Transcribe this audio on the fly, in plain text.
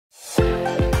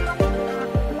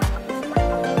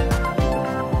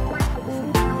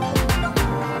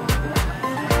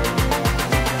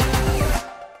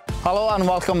Hello and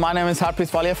welcome. My name is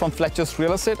Vale from Fletchers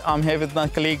Real Estate. I'm here with my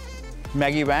colleague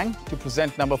Maggie Wang to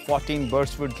present number 14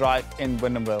 Burswood Drive in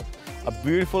Wyndham, Vale. A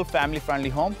beautiful family-friendly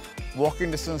home,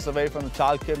 walking distance away from the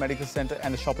childcare, medical center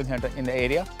and the shopping center in the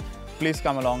area. Please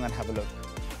come along and have a look.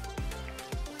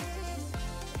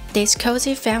 This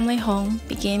cozy family home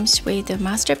begins with the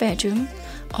master bedroom,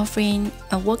 offering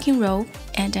a walk-in robe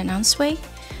and an ensuite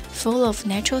full of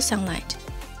natural sunlight.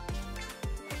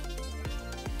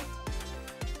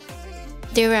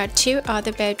 There are 2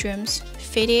 other bedrooms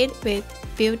fitted with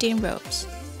built-in robes.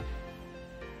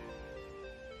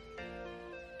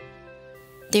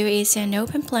 There is an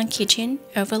open-plan kitchen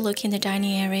overlooking the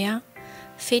dining area,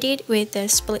 fitted with a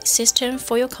split system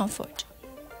for your comfort.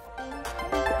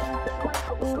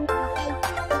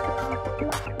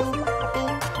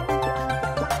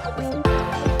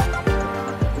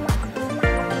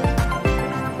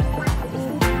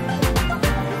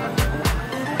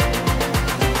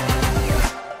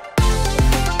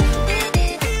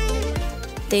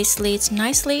 This leads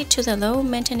nicely to the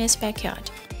low-maintenance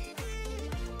backyard.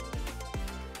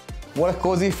 What a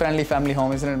cozy, friendly family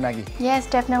home, isn't it, Maggie? Yes,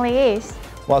 definitely is.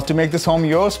 Well, to make this home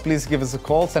yours, please give us a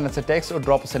call, send us a text or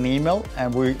drop us an email,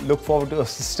 and we look forward to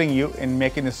assisting you in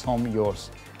making this home yours.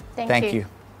 Thank you.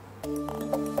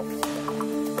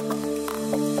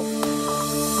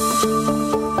 you.